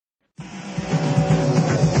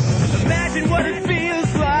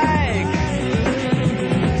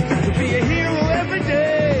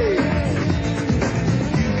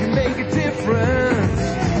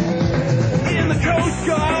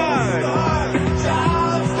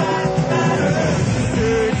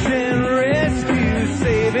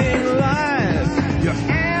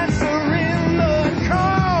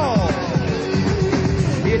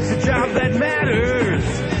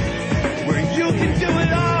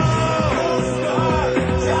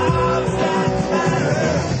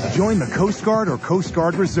Join the Coast Guard or Coast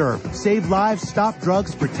Guard Reserve. Save lives, stop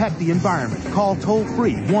drugs, protect the environment. Call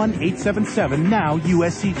toll-free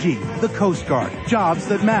 1-877-NOW-USCG. The Coast Guard. Jobs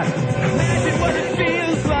that matter. Imagine what it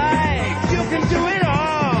feels like. You can do it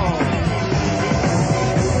all.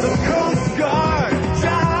 The Coast Guard.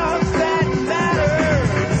 Jobs that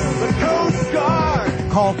matter. The Coast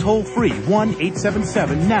Guard. Call toll-free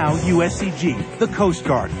 1-877-NOW-USCG. The Coast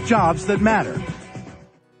Guard. Jobs that matter.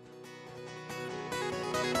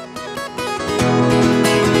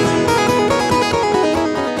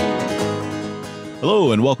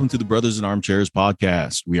 Hello, and welcome to the Brothers in Armchairs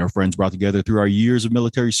podcast. We are friends brought together through our years of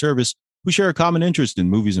military service who share a common interest in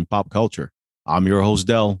movies and pop culture. I'm your host,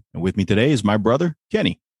 Del, and with me today is my brother,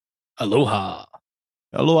 Kenny. Aloha.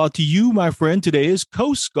 Aloha to you, my friend. Today is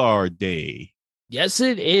Coast Guard Day. Yes,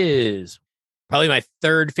 it is. Probably my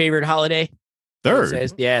third favorite holiday.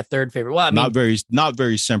 Third? Yeah, third favorite. Well, I mean, not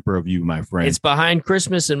very Semper of you, my friend. it's behind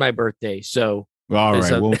Christmas and my birthday. So, all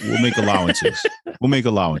right, we'll make allowances. We'll make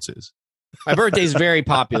allowances. My birthday is very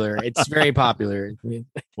popular. It's very popular.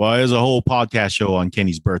 Well, there's a whole podcast show on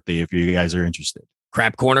Kenny's birthday if you guys are interested.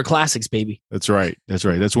 Crap Corner Classics, baby. That's right.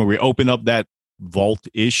 That's when we open up that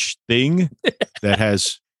vault-ish thing that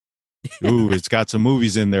has, it's got some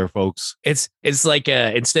movies in there, folks. It's like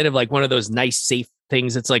instead of like one of those nice safe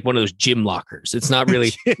things, it's like one of those gym lockers. It's not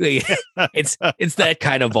really. it's that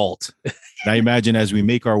kind of vault. Now imagine as we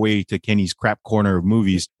make our way to Kenny's crap corner of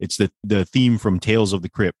movies, it's the theme from Tales of the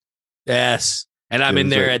Crypt. Yes. And I'm in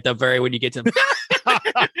there at the very when you get to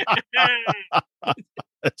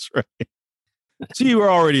That's right. See, we're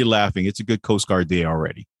already laughing. It's a good Coast Guard Day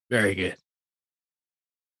already. Very good.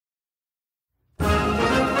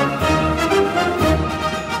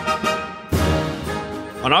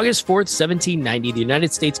 On August 4th, 1790, the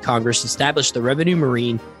United States Congress established the Revenue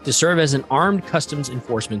Marine to serve as an armed customs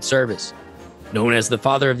enforcement service. Known as the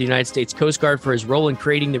father of the United States Coast Guard for his role in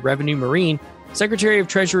creating the Revenue Marine, Secretary of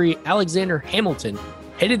Treasury Alexander Hamilton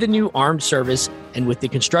headed the new armed service, and with the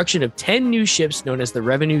construction of 10 new ships known as the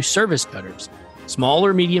Revenue Service Cutters, small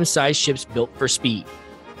or medium-sized ships built for speed,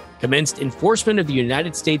 commenced enforcement of the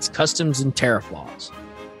United States customs and tariff laws.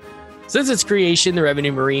 Since its creation, the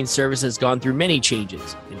Revenue Marine Service has gone through many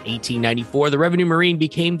changes. In 1894, the Revenue Marine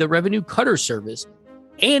became the Revenue Cutter Service,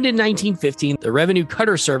 and in 1915, the Revenue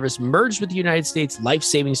Cutter Service merged with the United States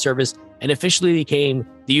Life-Saving Service and officially became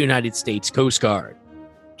the United States Coast Guard.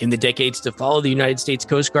 In the decades to follow, the United States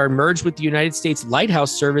Coast Guard merged with the United States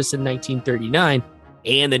Lighthouse Service in 1939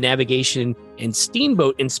 and the Navigation and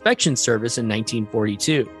Steamboat Inspection Service in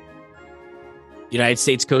 1942. The United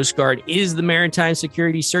States Coast Guard is the maritime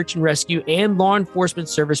security, search and rescue, and law enforcement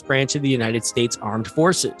service branch of the United States Armed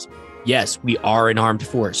Forces. Yes, we are an armed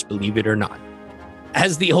force, believe it or not.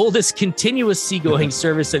 As the oldest continuous seagoing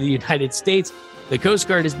service of the United States, the Coast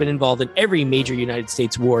Guard has been involved in every major United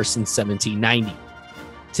States war since 1790.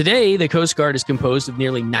 Today, the Coast Guard is composed of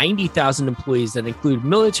nearly 90,000 employees that include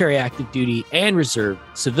military active duty and reserve,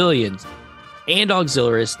 civilians, and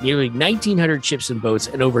auxiliaries, nearly 1,900 ships and boats,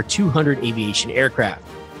 and over 200 aviation aircraft.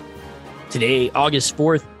 Today, August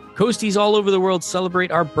 4th, Coasties all over the world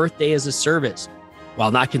celebrate our birthday as a service.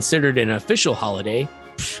 While not considered an official holiday,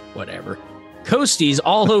 whatever, Coasties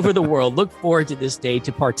all over the world look forward to this day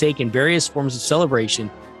to partake in various forms of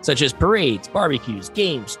celebration, such as parades, barbecues,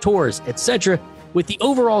 games, tours, etc., with the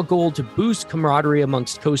overall goal to boost camaraderie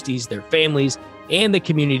amongst Coasties, their families, and the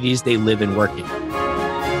communities they live and work in.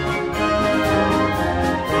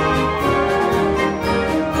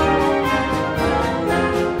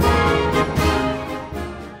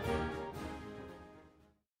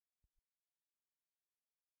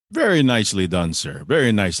 Very nicely done, sir.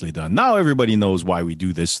 Very nicely done. Now everybody knows why we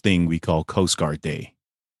do this thing we call Coast Guard Day.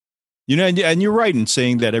 You know, and you're right in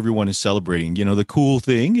saying that everyone is celebrating. You know, the cool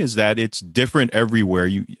thing is that it's different everywhere.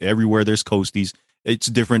 Everywhere there's Coasties, it's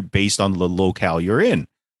different based on the locale you're in.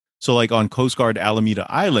 So like on Coast Guard Alameda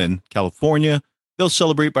Island, California, they'll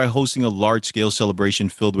celebrate by hosting a large-scale celebration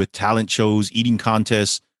filled with talent shows, eating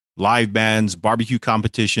contests, live bands, barbecue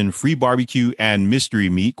competition, free barbecue, and mystery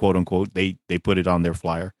meat, quote unquote. They put it on their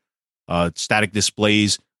flyer. Static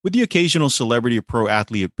displays with the occasional celebrity or pro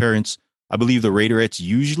athlete appearance. I believe the Raiderettes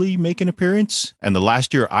usually make an appearance. And the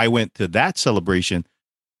last year I went to that celebration,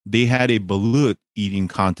 they had a balut eating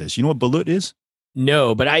contest. You know what balut is?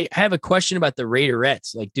 No, but I have a question about the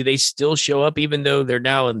Raiderettes. Like, do they still show up even though they're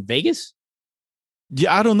now in Vegas?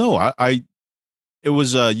 Yeah, I don't know. It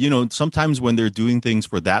was, sometimes when they're doing things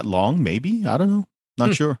for that long, maybe, I don't know.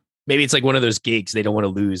 Not sure. Maybe it's like one of those gigs they don't want to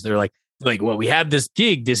lose. They're like, well, we have this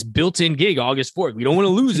gig, this built-in gig, August 4th. We don't want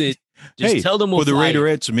to lose it. Just tell them we'll for the fly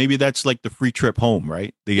Raiderettes, maybe that's like the free trip home,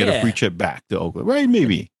 right? They get a free trip back to Oakland, right?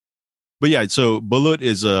 Maybe. But yeah, so balut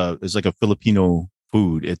is like a Filipino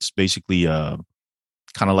food. It's basically kind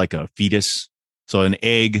of like a fetus. So an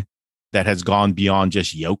egg that has gone beyond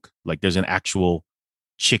just yolk. Like there's an actual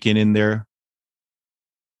chicken in there.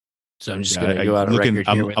 So I'm just going to go out on record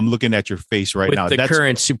here. I'm looking at your face right with now. The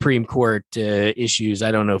current Supreme Court issues.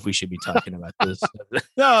 I don't know if we should be talking about this.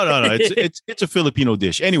 No. It's a Filipino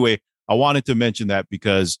dish. Anyway, I wanted to mention that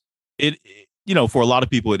because it for a lot of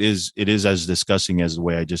people it is as disgusting as the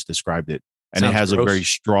way I just described it, and it has gross. A very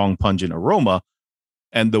strong, pungent aroma.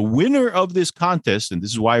 And the winner of this contest, and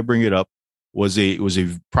this is why I bring it up, was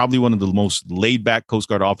probably one of the most laid back Coast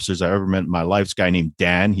Guard officers I ever met in my life. This guy named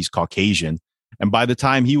Dan. He's Caucasian. And by the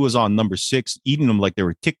time he was on number 6, eating them like they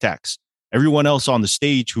were Tic Tacs, everyone else on the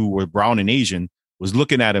stage who were brown and Asian was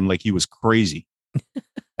looking at him like he was crazy.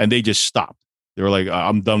 And they just stopped. They were like,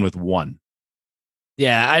 I'm done with one.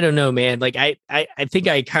 Yeah, I don't know, man. Like I think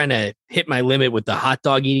I kind of hit my limit with the hot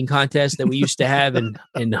dog eating contest that we used to have in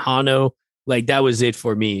Hano. Like that was it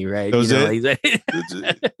for me, right? That was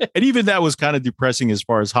it. And even that was kind of depressing as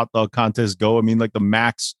far as hot dog contests go. I mean, like the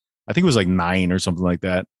max, I think it was like 9 or something like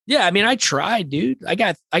that. Yeah, I mean, I tried, dude. I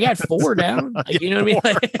got 4 down. Like, you know what I mean?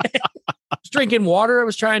 Like, I was drinking water. I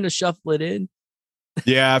was trying to shuffle it in.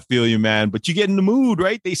 Yeah, I feel you, man. But you get in the mood,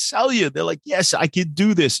 right? They sell you. They're like, yes, I could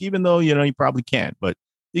do this, even though, you probably can't. But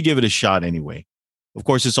you give it a shot anyway. Of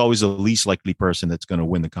course, it's always the least likely person that's going to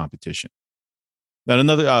win the competition. Now,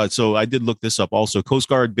 another, so I did look this up also. Coast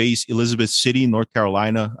Guard base, Elizabeth City, North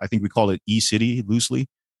Carolina. I think we call it E-City loosely.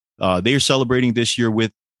 They are celebrating this year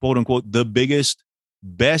with, quote unquote, the biggest,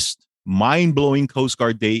 best, mind-blowing Coast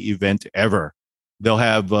Guard Day event ever. They'll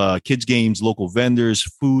have kids games, local vendors,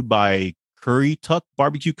 food by Curry Tuck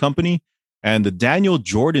Barbecue Company, and the Daniel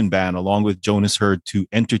Jordan Band, along with Jonas Hurd, to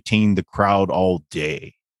entertain the crowd all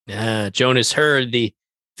day. Jonas Hurd, the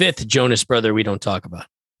 5th Jonas brother we don't talk about.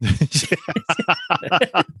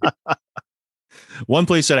 One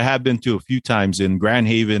place that I have been to a few times in Grand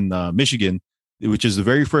Haven, Michigan, which is the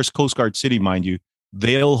very first Coast Guard city, mind you,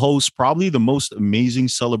 they'll host probably the most amazing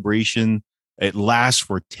celebration. It lasts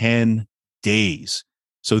for 10 days.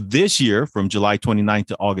 So this year, from July 29th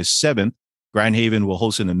to August 7th, Grand Haven will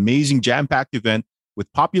host an amazing jam-packed event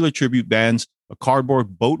with popular tribute bands, a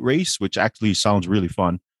cardboard boat race, which actually sounds really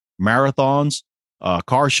fun, marathons,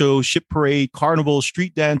 car shows, ship parade, carnival,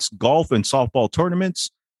 street dance, golf and softball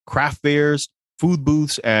tournaments, craft fairs, food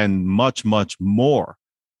booths, and much, much more.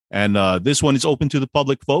 And this one is open to the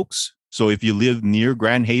public, folks. So if you live near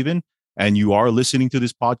Grand Haven and you are listening to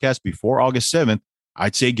this podcast before August 7th,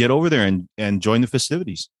 I'd say get over there and join the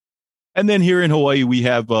festivities. And then here in Hawaii, we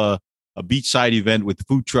have a beachside event with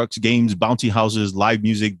food trucks, games, bouncy houses, live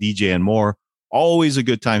music, DJ, and more. Always a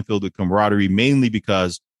good time filled with camaraderie, mainly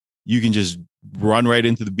because you can just run right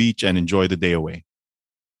into the beach and enjoy the day away.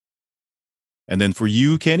 And then for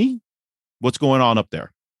you, Kenny, what's going on up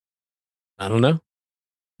there? I don't know.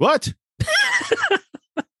 What?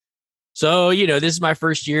 So, this is my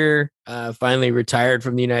first year, finally retired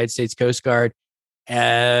from the United States Coast Guard.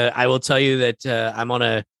 I will tell you that I'm on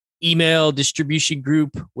a email distribution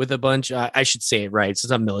group with a bunch. I should say it right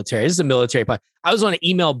since I'm military. This is a military pod. I was on an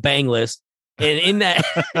email bang list, and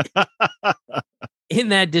in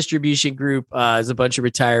that distribution group is a bunch of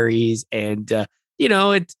retirees, and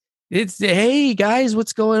it's hey guys,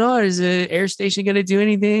 what's going on? Is the air station going to do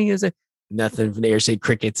anything? Is it nothing from the air station?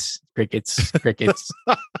 Crickets.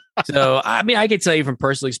 So I mean, I can tell you from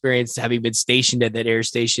personal experience, having been stationed at that air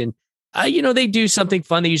station, they do something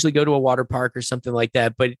fun. They usually go to a water park or something like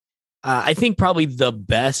that. But I think probably the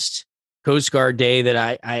best Coast Guard day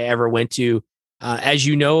that I ever went to, as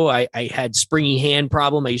you know, I had springy hand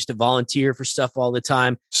problem. I used to volunteer for stuff all the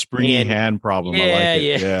time. Springy hand problem. Yeah, I like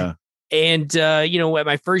it. Yeah. And, at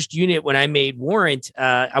my first unit, when I made warrant,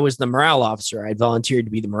 I was the morale officer. I volunteered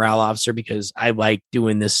to be the morale officer because I like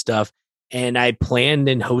doing this stuff. And I planned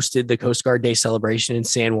and hosted the Coast Guard Day celebration in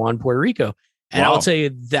San Juan, Puerto Rico. And I'll tell you,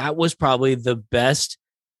 that was probably the best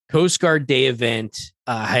Coast Guard Day event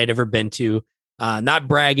I had ever been to. Not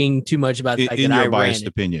bragging too much about the fact that I ran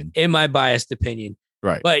it. In my biased opinion.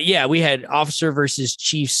 Right. But yeah, we had officer versus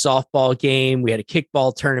chief softball game. We had a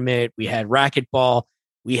kickball tournament. We had racquetball.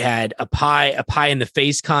 We had a pie in the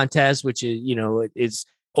face contest, which is, it's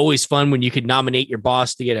always fun when you could nominate your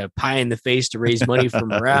boss to get a pie in the face to raise money for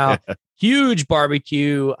morale. Huge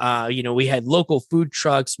barbecue. We had local food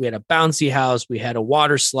trucks. We had a bouncy house. We had a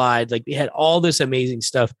water slide. Like, we had all this amazing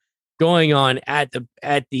stuff going on at the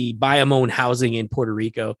Bayamon housing in Puerto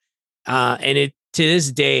Rico. And to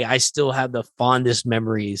this day, I still have the fondest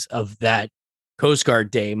memories of that Coast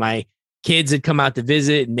Guard Day. My kids had come out to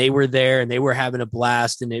visit and they were there and they were having a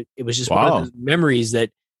blast. And it was just one of those memories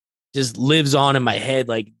that just lives on in my head.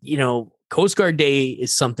 Like, Coast Guard Day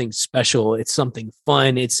is something special. It's something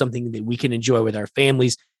fun. It's something that we can enjoy with our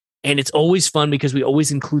families. And it's always fun because we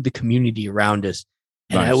always include the community around us.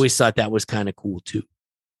 And I always thought that was kind of cool too.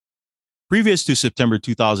 Previous to September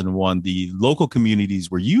 2001, the local communities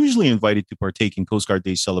were usually invited to partake in Coast Guard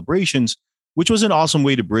Day celebrations, which was an awesome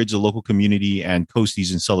way to bridge the local community and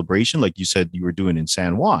coasties in celebration, like you said you were doing in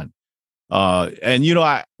San Juan.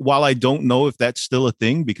 While I don't know if that's still a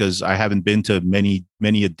thing because I haven't been to many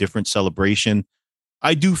a different celebration,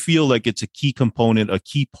 I do feel like it's a key component, a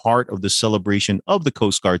key part of the celebration of the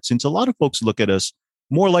Coast Guard, since a lot of folks look at us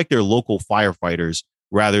more like they're local firefighters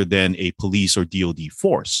rather than a police or DoD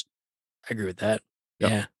force. I agree with that.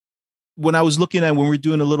 Yep. Yeah. When we were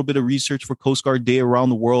doing a little bit of research for Coast Guard Day around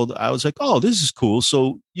the world, I was like, oh, this is cool.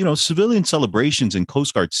 So, civilian celebrations in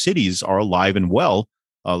Coast Guard cities are alive and well.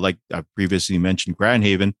 Like I previously mentioned, Grand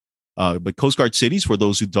Haven. But Coast Guard cities, for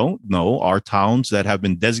those who don't know, are towns that have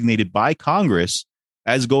been designated by Congress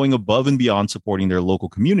as going above and beyond supporting their local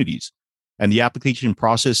communities. And the application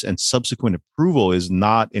process and subsequent approval is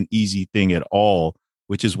not an easy thing at all,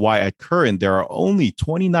 which is why at current there are only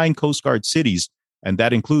 29 Coast Guard cities, and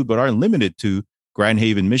that include but aren't limited to Grand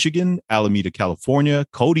Haven, Michigan, Alameda, California,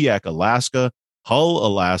 Kodiak, Alaska, Hull,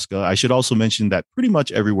 Alaska. I should also mention that pretty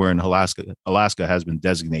much everywhere in Alaska has been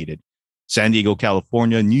designated. San Diego,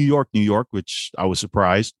 California, New York, which I was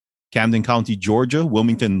surprised, Camden County, Georgia,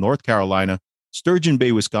 Wilmington, North Carolina, Sturgeon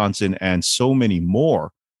Bay, Wisconsin, and so many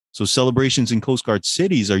more. So celebrations in Coast Guard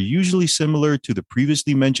cities are usually similar to the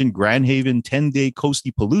previously mentioned Grand Haven 10-day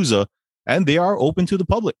Coastie Palooza, and they are open to the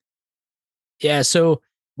public. Yeah, so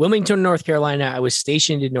Wilmington, North Carolina, I was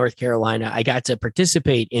stationed in North Carolina. I got to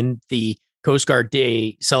participate in the Coast Guard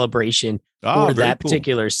Day celebration for that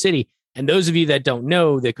particular city. And those of you that don't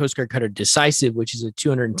know, the Coast Guard Cutter Decisive, which is a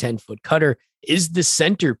 210-foot cutter, is the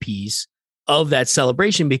centerpiece of that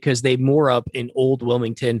celebration because they moor up in Old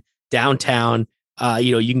Wilmington, downtown.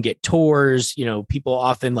 You can get tours. People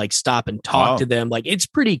often like stop and talk to them. Like, it's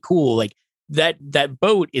pretty cool. Like that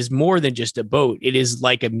boat is more than just a boat. It is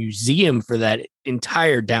like a museum for that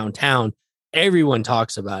entire downtown. Everyone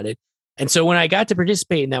talks about it. And so when I got to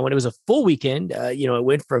participate in that, when it was a full weekend, it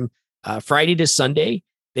went from Friday to Sunday.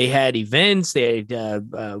 They had events. They had,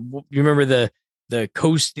 you remember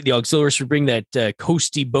the auxiliaries would bring that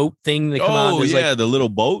coastie boat thing that come out. Yeah, the little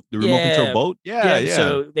boat, the remote control boat. Yeah.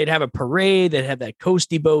 So they'd have a parade. They'd have that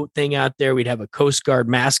coastie boat thing out there. We'd have a Coast Guard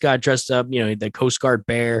mascot dressed up, the Coast Guard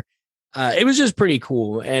bear. It was just pretty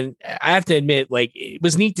cool. And I have to admit, like, it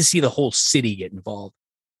was neat to see the whole city get involved.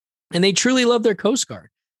 And they truly love their Coast Guard.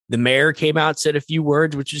 The mayor came out, said a few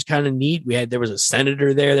words, which was kind of neat. There was a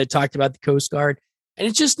senator there that talked about the Coast Guard. And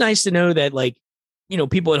it's just nice to know that, like,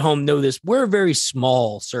 people at home know this. We're a very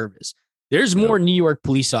small service. There's more New York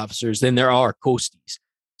police officers than there are coasties.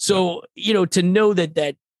 So, to know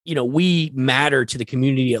that we matter to the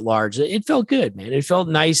community at large, it felt good, man. It felt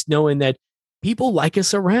nice knowing that people like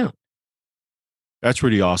us around. That's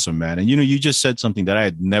pretty awesome, man. And, you just said something that I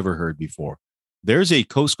had never heard before. There's a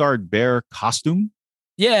Coast Guard bear costume.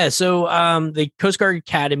 Yeah. So the Coast Guard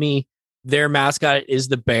Academy, their mascot is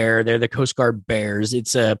the bear. They're the Coast Guard Bears.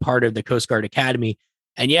 It's a part of the Coast Guard Academy.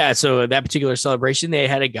 And yeah, so that particular celebration, they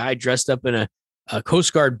had a guy dressed up in a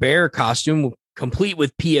Coast Guard bear costume, complete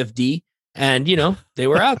with PFD. And, they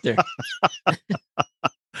were out there. I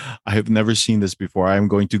have never seen this before. I'm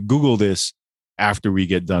going to Google this after we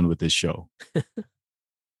get done with this show.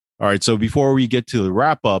 All right. So before we get to the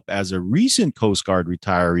wrap up, as a recent Coast Guard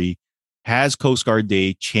retiree, has Coast Guard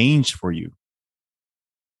Day changed for you?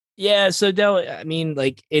 Yeah. So Del, I mean,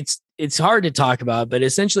 like, it's hard to talk about, but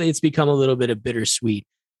essentially it's become a little bit of bittersweet.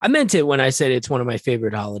 I meant it when I said it's one of my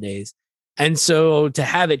favorite holidays. And so to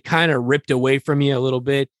have it kind of ripped away from you a little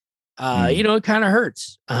bit, it kind of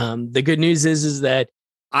hurts. The good news is that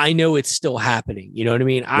I know it's still happening. You know what I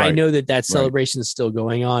mean? Right. I know that celebration is still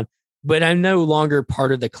going on, but I'm no longer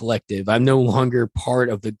part of the collective. I'm no longer part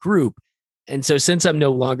of the group. And so since I'm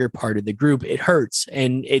no longer part of the group, it hurts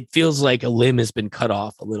and it feels like a limb has been cut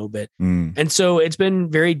off a little bit. And so it's been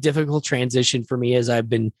very difficult transition for me as I've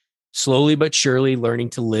been slowly but surely learning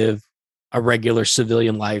to live a regular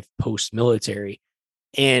civilian life post-military.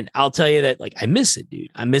 And I'll tell you that, like, I miss it, dude.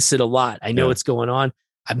 I miss it a lot. I know what's going on.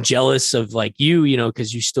 I'm jealous of, like, you,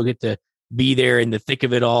 because you still get to be there in the thick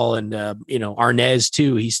of it all. And, Arnez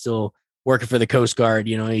too, he's still working for the Coast Guard.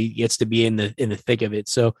 He gets to be in the thick of it.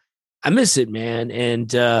 So I miss it, man.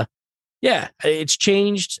 And it's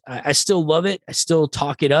changed. I still love it. I still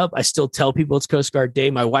talk it up. I still tell people it's Coast Guard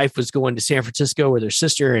Day. My wife was going to San Francisco with her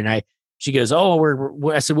sister, and I She goes,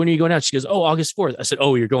 I said, when are you going out? She goes, August 4th. I said,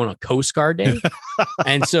 you're going on Coast Guard Day.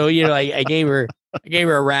 And so, I gave her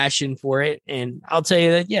a ration for it. And I'll tell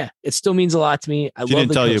you that, it still means a lot to me. She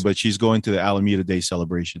didn't tell you, but she's going to the Alameda Day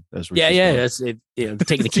celebration. That's what that's it.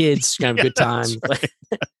 Taking the kids, kind of a good time.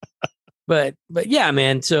 But yeah,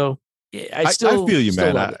 man. So I feel you,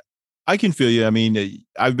 man. I can feel you. I mean,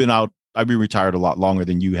 I've been retired a lot longer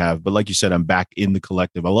than you have, but like you said, I'm back in the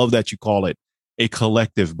collective. I love that you call it a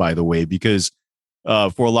collective, by the way, because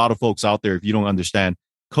for a lot of folks out there, if you don't understand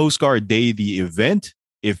Coast Guard Day, the event,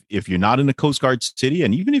 if you're not in a Coast Guard city,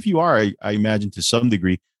 and even if you are, I imagine to some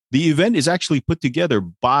degree, the event is actually put together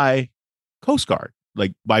by Coast Guard,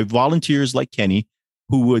 like by volunteers like Kenny,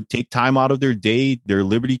 who would take time out of their day, their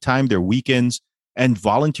liberty time, their weekends, and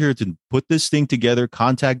volunteer to put this thing together,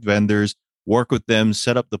 contact vendors, work with them,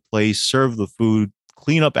 set up the place, serve the food,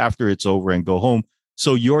 clean up after it's over, and go home.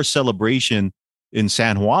 So your celebration in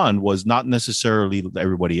San Juan was not necessarily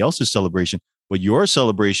everybody else's celebration, but your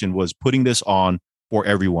celebration was putting this on for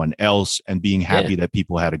everyone else and being happy that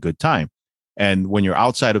people had a good time. And when you're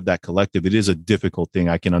outside of that collective, it is a difficult thing.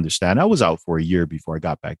 I can understand. I was out for a year before I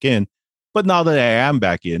got back in, but now that I am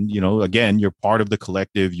back in, again, you're part of the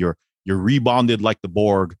collective. You're rebonded like the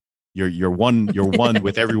Borg. You're one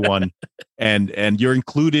with everyone, and you're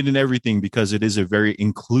included in everything because it is a very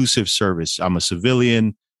inclusive service. I'm a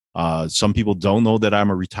civilian. Some people don't know that I'm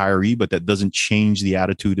a retiree, but that doesn't change the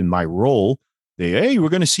attitude in my role. Hey, we're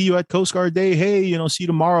going to see you at Coast Guard Day. Hey, see you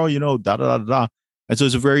tomorrow, da, da, da, da. And so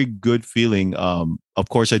it's a very good feeling. Of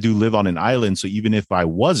course, I do live on an island. So even if I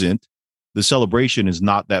wasn't, the celebration is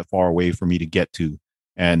not that far away for me to get to.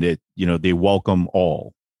 And they welcome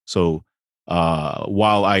all. So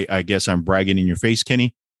while I guess I'm bragging in your face,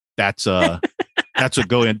 Kenny, that's what's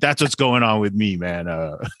going on with me, man.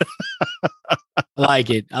 I like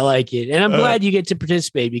it. And I'm glad you get to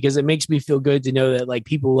participate because it makes me feel good to know that like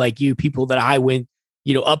people like you, people that I went,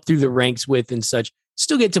 up through the ranks with and such,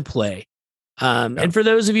 still get to play. And for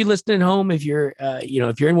those of you listening at home, if you're,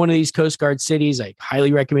 if you're in one of these Coast Guard cities, I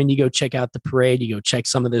highly recommend you go check out the parade. You go check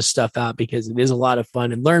some of this stuff out because it is a lot of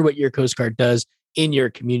fun and learn what your Coast Guard does in your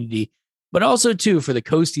community. But also too, for the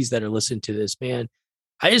Coasties that are listening to this, man,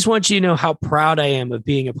 I just want you to know how proud I am of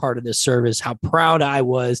being a part of this service, how proud I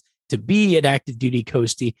was to be an active duty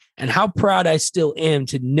Coastie, and how proud I still am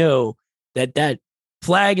to know that that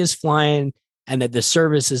flag is flying and that the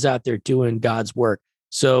service is out there doing God's work.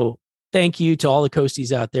 So thank you to all the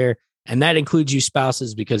Coasties out there. And that includes you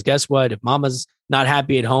spouses, because guess what? If mama's not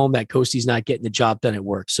happy at home, that Coastie's not getting the job done at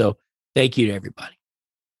work. So thank you to everybody.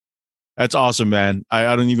 That's awesome, man.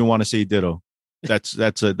 I don't even want to say ditto. That's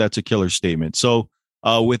a killer statement. So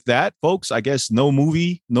with that, folks, I guess no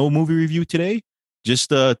movie review today.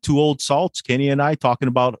 Just two old salts, Kenny and I, talking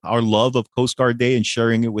about our love of Coast Guard Day and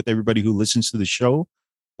sharing it with everybody who listens to the show.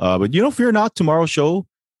 But fear not, tomorrow's show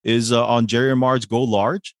is on Jerry and Marge Go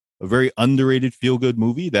Large, a very underrated feel-good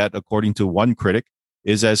movie that, according to one critic,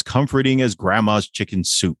 is as comforting as grandma's chicken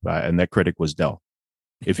soup. And that critic was Dell.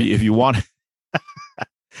 If you want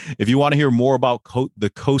if you want to hear more about the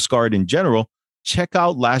Coast Guard in general, check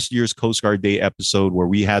out last year's Coast Guard Day episode where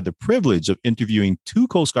we had the privilege of interviewing 2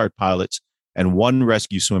 Coast Guard pilots and 1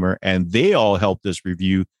 rescue swimmer, and they all helped us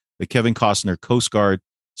review the Kevin Costner Coast Guard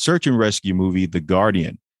search and rescue movie, The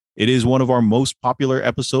Guardian. It is one of our most popular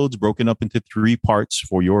episodes, broken up into 3 parts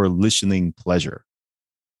for your listening pleasure.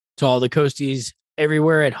 To all the Coasties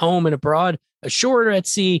everywhere, at home and abroad, ashore or at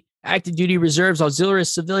sea, active duty reserves, auxiliary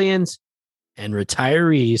civilians, and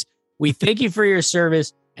retirees, we thank you for your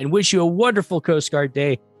service and wish you a wonderful Coast Guard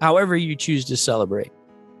Day, however you choose to celebrate.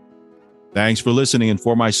 Thanks for listening. And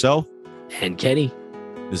for myself and Kenny,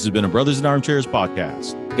 this has been a Brothers in Armchairs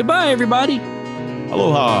podcast. Goodbye, everybody.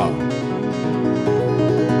 Aloha.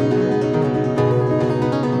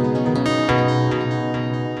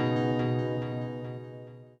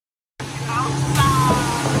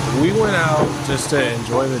 We went out just to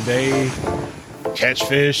enjoy the day, catch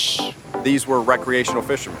fish. These were recreational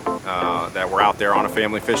fishermen that were out there on a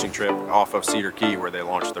family fishing trip off of Cedar Key where they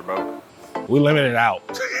launched their boat. We limited out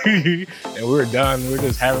and we were done. We were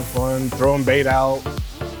just having fun, throwing bait out,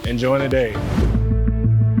 enjoying the day.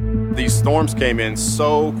 These storms came in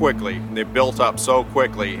so quickly, they built up so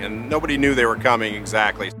quickly, and nobody knew they were coming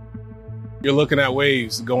exactly. You're looking at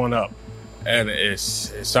waves going up and it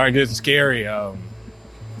started getting scary.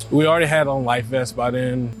 We already had on life vests by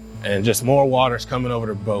then and just more water's coming over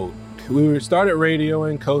the boat. We started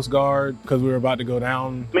radioing Coast Guard because we were about to go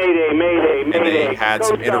down. Mayday, mayday, mayday. And they had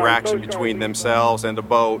some Coast Guard, interaction Coast between Guard. themselves and the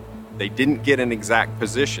boat. They didn't get an exact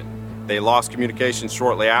position. They lost communication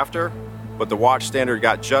shortly after, but the watch standard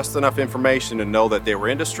got just enough information to know that they were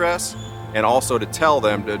in distress and also to tell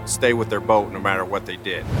them to stay with their boat no matter what they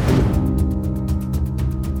did.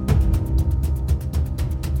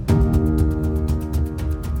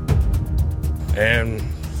 And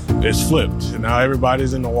it's flipped, and now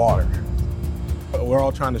everybody's in the water. We're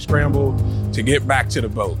all trying to scramble to get back to the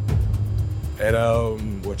boat.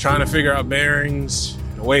 And we're trying to figure out bearings,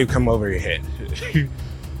 and a wave come over your head.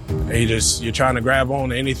 And you're trying to grab on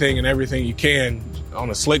to anything and everything you can on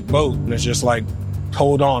a slick boat, and it's just like,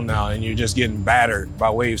 hold on now, and you're just getting battered by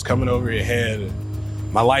waves coming over your head.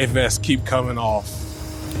 And my life vests keep coming off.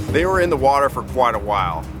 They were in the water for quite a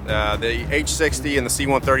while. The H-60 and the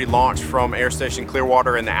C-130 launched from Air Station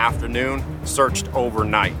Clearwater in the afternoon, searched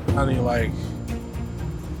overnight. And you're like,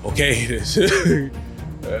 okay,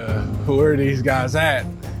 who are these guys at?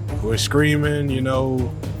 We're screaming,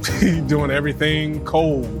 doing everything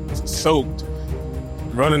cold, soaked,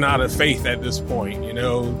 running out of faith at this point.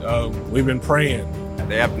 We've been praying.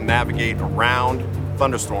 They have to navigate around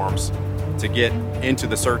thunderstorms to get into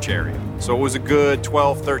the search area. So it was a good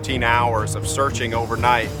 12, 13 hours of searching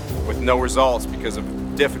overnight with no results because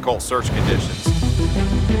of difficult search conditions.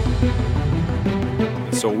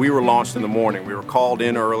 So we were launched in the morning. We were called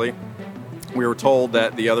in early. We were told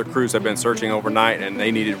that the other crews had been searching overnight and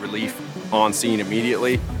they needed relief on scene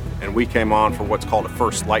immediately, and we came on for what's called a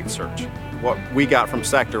first light search. What we got from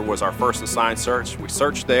sector was our first assigned search. We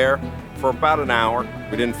searched there for about an hour.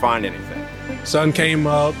 We didn't find anything. Sun came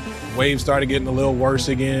up, waves started getting a little worse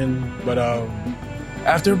again, but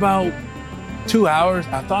after about 2 hours,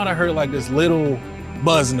 I thought I heard like this little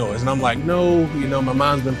buzz noise, and I'm like, no, my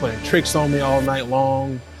mind's been playing tricks on me all night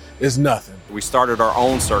long. It's nothing. We started our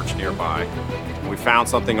own search nearby. We found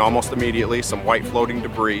something almost immediately, some white floating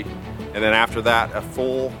debris, and then after that, a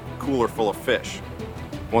full cooler full of fish.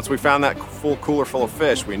 Once we found that full cooler full of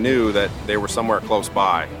fish, we knew that they were somewhere close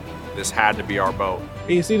by. This had to be our boat.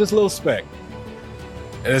 And you see this little speck,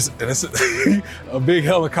 and it's a big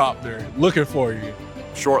helicopter looking for you.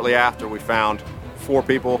 Shortly after, we found 4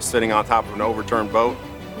 people sitting on top of an overturned boat,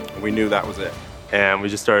 and we knew that was it. And we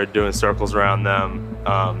just started doing circles around them.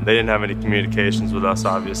 They didn't have any communications with us,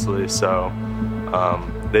 obviously, so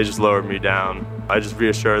they just lowered me down. I just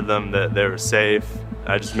reassured them that they were safe.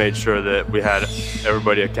 I just made sure that we had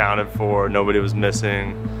everybody accounted for, nobody was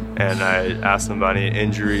missing, and I asked them about any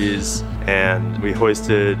injuries, and we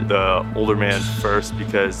hoisted the older man first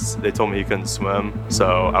because they told me he couldn't swim,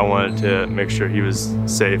 so I wanted to make sure he was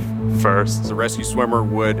safe first. The rescue swimmer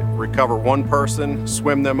would recover one person,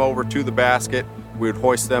 swim them over to the basket, we would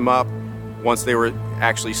hoist them up. Once they were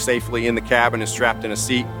actually safely in the cabin and strapped in a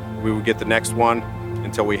seat, we would get the next one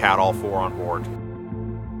until we had all 4 on board.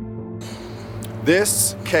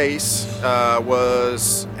 This case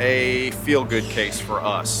was a feel-good case for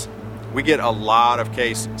us. We get a lot of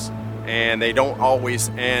cases, and they don't always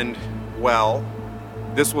end well.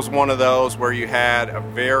 This was one of those where you had a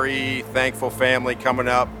very thankful family coming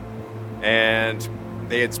up, and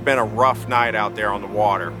they had spent a rough night out there on the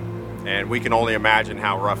water, and we can only imagine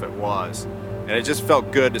how rough it was. And it just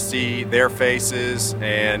felt good to see their faces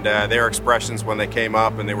and their expressions when they came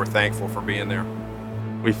up and they were thankful for being there.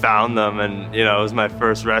 We found them, and it was my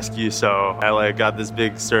first rescue, so I got this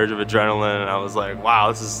big surge of adrenaline, and I was like,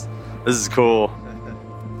 wow, this is cool.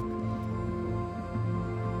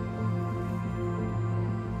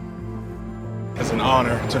 It's an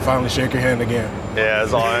honor to finally shake your hand again. Yeah,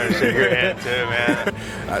 it's an honor to shake your hand too, man.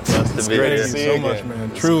 It's great to see you so much,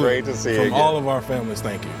 man. Truly, great to see you from all of our families,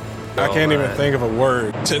 thank you. I can't even think of a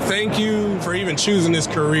word to thank you for even choosing this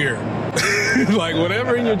career. Like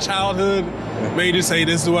whatever in your childhood made you say,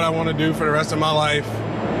 this is what I want to do for the rest of my life,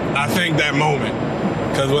 I thank that moment.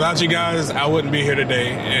 Because without you guys, I wouldn't be here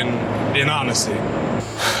today, in honesty.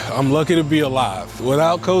 I'm lucky to be alive.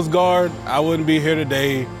 Without Coast Guard, I wouldn't be here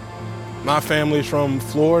today. My family's from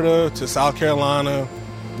Florida to South Carolina.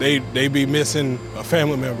 They be missing a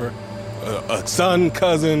family member, a son,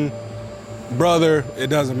 cousin, brother, it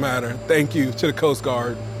doesn't matter. Thank you to the Coast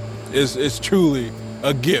Guard. It's truly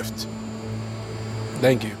a gift.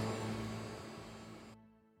 Thank you.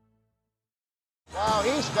 Wow,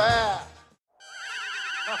 he's fast.